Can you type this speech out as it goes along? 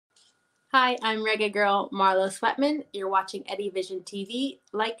Hi, I'm Reggae Girl Marlo Sweatman. You're watching Eddie Vision TV.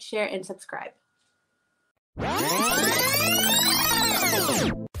 Like, share, and subscribe.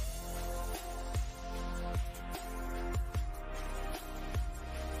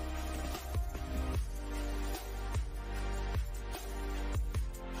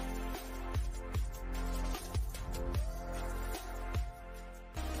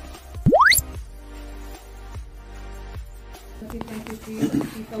 Thank you to you,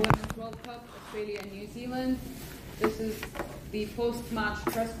 FIFA Women's World Cup, Australia and New Zealand. This is the post-match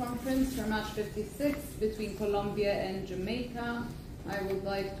press conference for match 56 between Colombia and Jamaica. I would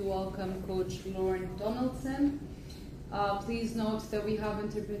like to welcome Coach Lauren Donaldson. Please note that we have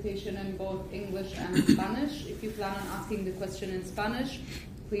interpretation in both English and Spanish. If you plan on asking the question in Spanish,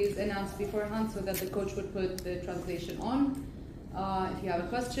 please announce beforehand so that the coach would put the translation on. If you have a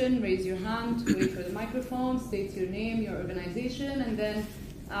question, raise your hand, wait for the microphone, state your name, your organization, and then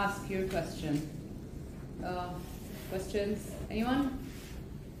ask your question. Questions? Anyone?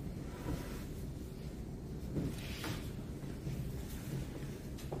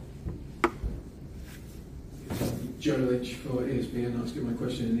 Joe Lynch for ESPN, asking my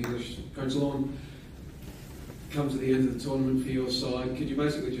question in English. Coach Lawn, comes at the end of the tournament for your side. Could you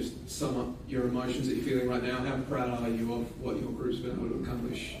basically just sum up your emotions that you're feeling right now? How proud are you of what your group's been able to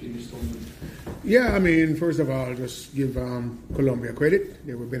accomplish in this tournament? Yeah, I mean, first of all, just give Colombia credit.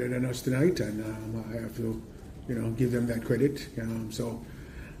 They were better than us tonight, and I have to, give them that credit.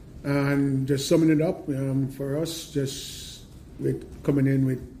 And just summing it up for us, just with coming in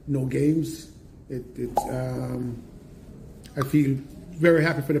with no games, I feel very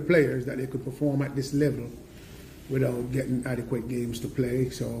happy for the players that they could perform at this level without getting adequate games to play.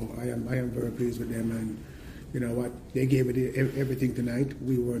 So I am very pleased with them, and you know what, they gave it everything tonight.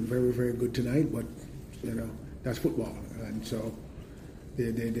 We weren't very, very good tonight, but that's football, and so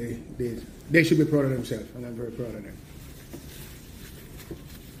they should be proud of themselves, and I'm very proud of them.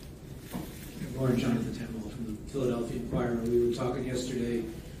 Morning, Jonathan Temmel from the Philadelphia Inquirer. We were talking yesterday.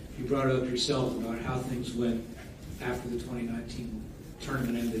 You brought it up yourself about how things went after the 2019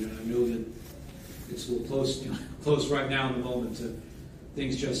 tournament ended, and I know that it's a little close right now in the moment to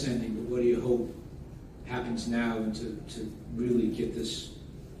things just ending, but what do you hope happens now and to really get this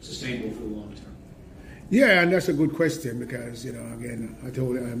sustainable for the long term? Yeah, and that's a good question because, again, I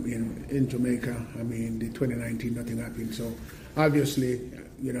told you I'm in Jamaica. I mean, the 2019, nothing happened. So obviously,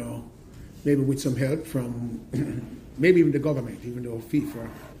 maybe with some help from maybe even the government, even though FIFA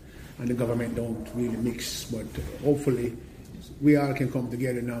and the government don't really mix, but hopefully we all can come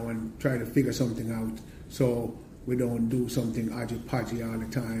together now and try to figure something out so we don't do something argy-party all the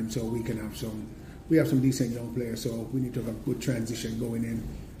time, so we can have we have some decent young players, so we need to have a good transition going in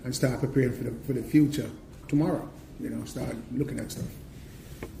and start preparing for the future tomorrow, start looking at stuff.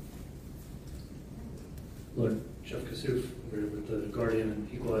 Lord, Jeff Kassouf, we're with the Guardian and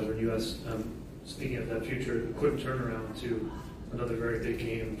Equalizer U.S. Speaking of that future, a quick turnaround to another very big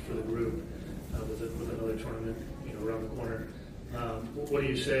game for the group with another tournament around the corner. What do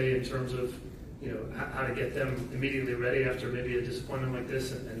you say in terms of how to get them immediately ready after maybe a disappointment like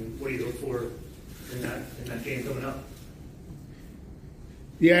this, and what do you hope for in that game coming up?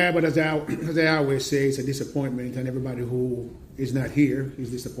 Yeah, but as I always say, it's a disappointment, and everybody who is not here is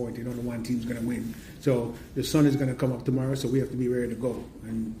disappointed. Only one team's going to win. So the sun is going to come up tomorrow, so we have to be ready to go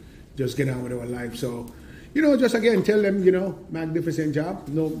and just get on with our life. So, just again tell them, magnificent job.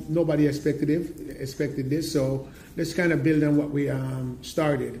 Nobody expected this, so let's kind of build on what we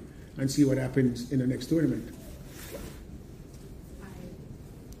started and see what happens in the next tournament. Hi.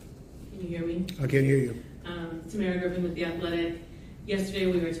 Can you hear me? I can hear you. Tamara Griffin with The Athletic. Yesterday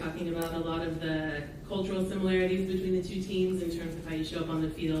we were talking about a lot of the cultural similarities between the two teams in terms of how you show up on the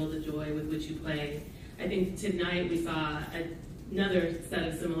field, the joy with which you play. I think tonight we saw another set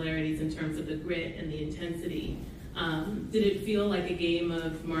of similarities in terms of the grit and the intensity. Did it feel like a game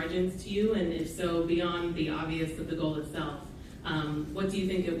of margins to you? And if so, beyond the obvious of the goal itself, what do you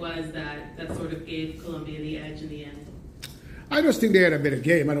think it was that sort of gave Colombia the edge in the end? I just think they had a better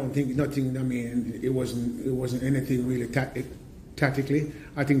game. I don't think nothing. I mean, it wasn't anything really tactically.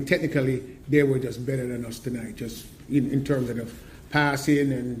 I think technically they were just better than us tonight. Just in terms of the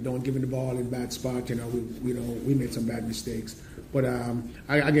passing and don't giving the ball in bad spots. We made some bad mistakes. But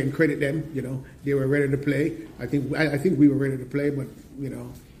I again credit them. They were ready to play. I think we were ready to play, but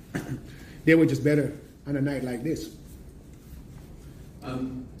they were just better on a night like this.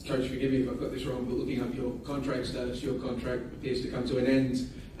 Coach, forgive me if I've got this wrong, but looking up your contract status, your contract appears to come to an end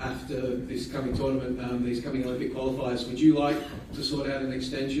after this coming tournament, these coming Olympic qualifiers. Would you like to sort out an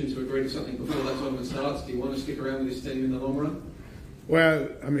extension to agree to something before that tournament starts? Do you want to stick around with this team in the long run? Well,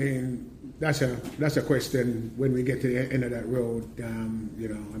 I mean, that's a question when we get to the end of that road. You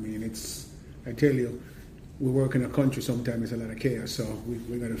know, I mean, I tell you, we work in a country, sometimes it's a lot of chaos, so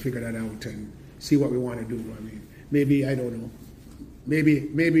we got to figure that out and see what we want to do. I mean, maybe, I don't know,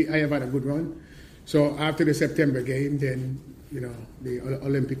 maybe I have had a good run. So after the September game, then, you know, the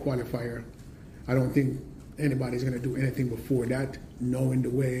Olympic qualifier, I don't think anybody's going to do anything before that, knowing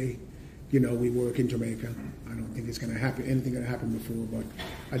the way, you know, we work in Jamaica. I don't think it's going to happen, anything going to happen before, but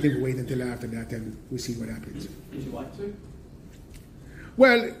I think we wait until after that and we see what happens. Would you like to?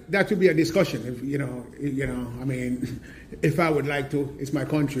 Well, that would be a discussion. If, you know, I mean, if I would like to, it's my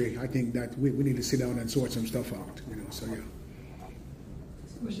country. I think that we need to sit down and sort some stuff out. You know, so yeah.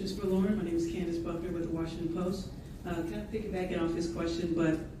 This question is for Lauren. My name is Candace Buckner with the Washington Post. Kind of piggybacking off his question,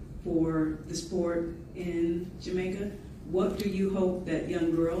 but for the sport in Jamaica, what do you hope that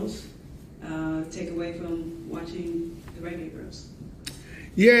young girls take away from watching the Reggae Girlz?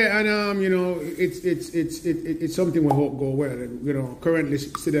 Yeah, and you know, it's something we hope go well. And, you know, currently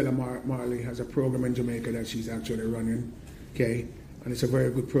Sidella Marley has a program in Jamaica that she's actually running, okay, and it's a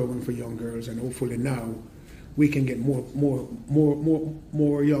very good program for young girls. And hopefully now we can get more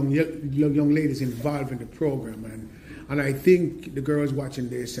young ladies involved in the program. And I think the girls watching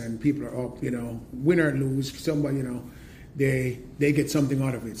this and people are up, you know, win or lose, somebody, you know, they get something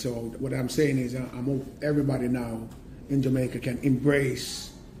out of it. So what I'm saying is, I hope everybody now in Jamaica can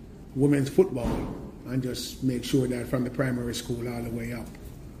embrace women's football and just make sure that from the primary school all the way up,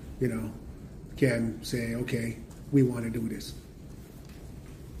 you know, can say, okay, we want to do this.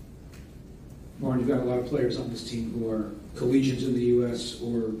 Lauren, you've got a lot of players on this team who are collegians in the U.S.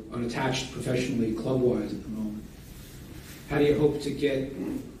 or unattached professionally, club-wise at the moment. How do you hope to get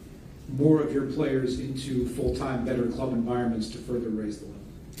more of your players into full-time, better club environments to further raise the level?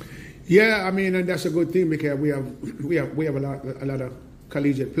 Yeah, I mean, and that's a good thing because we have a lot of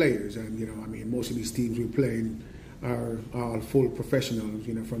collegiate players, and you know, I mean, most of these teams we play in are all full professionals,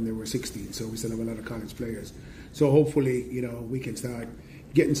 you know, from they were 16. So we still have a lot of college players. So hopefully, you know, we can start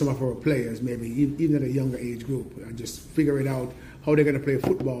getting some of our players, maybe even at a younger age group, and just figure it out how they're going to play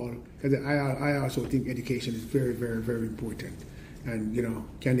football. Because I also think education is very, very, very important. And you know,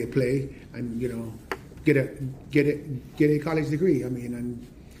 can they play and you know get a college degree? I mean, and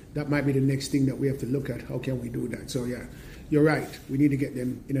that might be the next thing that we have to look at. How can we do that? So yeah, you're right. We need to get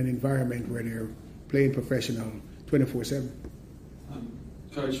them in an environment where they're playing professional 24/7.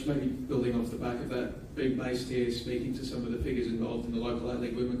 Coach, maybe building off the back of that, being based here, speaking to some of the figures involved in the local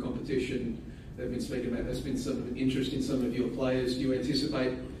A-League women competition, they've been speaking about, there's been some interest in some of your players. Do you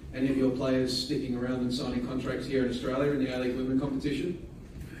anticipate any of your players sticking around and signing contracts here in Australia in the A-League women competition?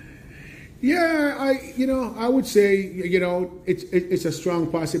 Yeah, I would say, you know, it's a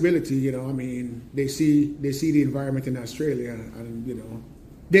strong possibility. You know, I mean, they see the environment in Australia, and you know,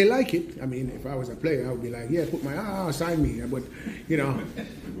 they like it. I mean, if I was a player, I would be like, yeah, sign me. But you know,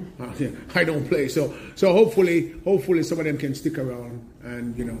 I don't play. So hopefully some of them can stick around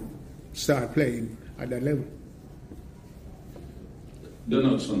and you know start playing at that level.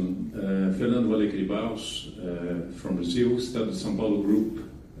 Donaldson, Fernando Valecri Barros from Brazil, Estado de São Paulo Group.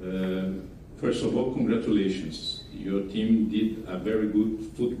 First of all, congratulations. Your team did a very good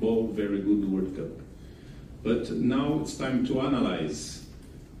football, very good World Cup. But now it's time to analyze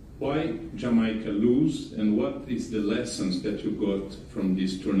why Jamaica lose and what is the lessons that you got from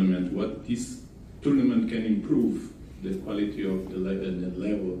this tournament, what this tournament can improve the quality of the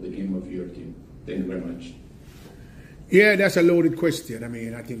level of the game of your team. Thank you very much. Yeah, that's a loaded question. I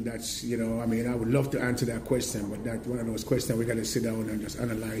mean, I think that's, you know, I mean, I would love to answer that question, but that's one of those questions we got to sit down and just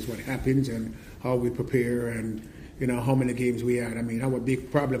analyze what happens and how we prepare and, you know, how many games we had. I mean, our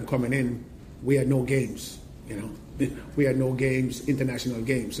big problem coming in, we had no games, you know. We had no games, international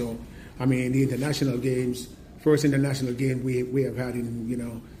games. So, I mean, the international games, first international game we have had in, you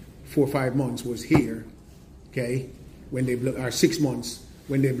know, 4 or 5 months was here, okay, when they blow, or 6 months,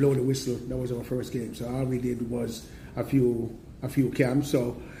 when they blow the whistle, that was our first game. So all we did was a few camps.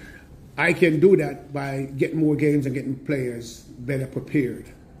 So I can do that by getting more games and getting players better prepared.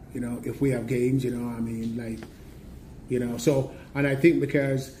 You know, if we have games, you know, I mean, like, you know, so, and I think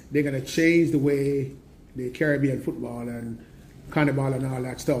because they're going to change the way the Caribbean football and carnival and all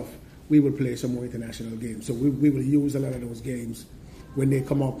that stuff, we will play some more international games. So we will use a lot of those games when they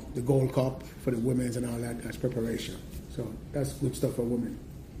come up, the Gold Cup for the women's and all that as preparation. So that's good stuff for women.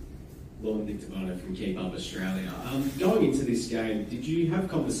 Lauren Dictabano from Keep Up Australia. Going into this game, did you have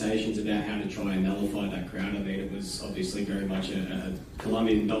conversations about how to try and nullify that crowd? I mean, it was obviously very much a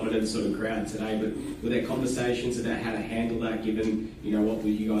Colombian dominant sort of crowd today, but were there conversations about how to handle that given, you know, what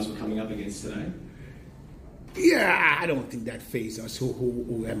you guys were coming up against today? Yeah, I don't think that fazed us.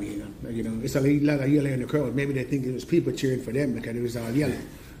 Who I mean, you know, it's a lot of yelling in the crowd. Maybe they think it was people cheering for them because it was all yelling.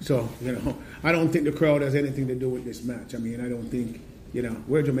 So, you know, I don't think the crowd has anything to do with this match. I mean, I don't think, you know,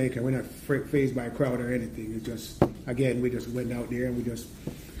 we're Jamaica. We're not fazed by a crowd or anything. It's just, again, we just went out there and we just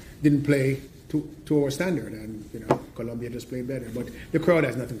didn't play to our standard. And, you know, Colombia just played better. But the crowd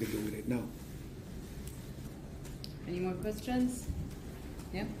has nothing to do with it, no. Any more questions?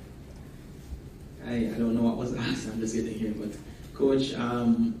 Yeah. I don't know what was asked, I'm just getting here, but Coach,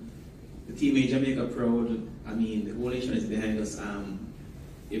 the team made Jamaica proud. I mean, the whole nation is behind us.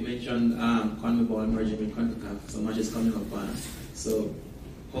 You mentioned CONMEBOL merging with CONCACAF, so much is coming up. So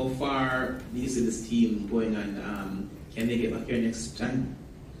how far do you see this team going, and can they get back here next time?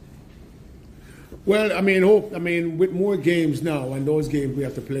 Well, I mean, with more games now, and those games we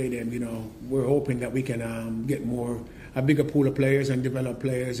have to play them, you know, we're hoping that we can get a bigger pool of players and develop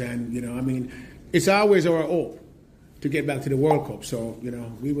players, and, you know, I mean, it's always our hope to get back to the World Cup. So, you know,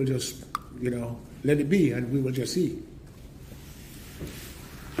 we will just, you know, let it be, and we will just see.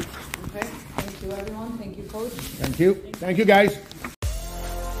 Okay, thank you everyone. Thank you, Coach. Thank you. Thank you, guys.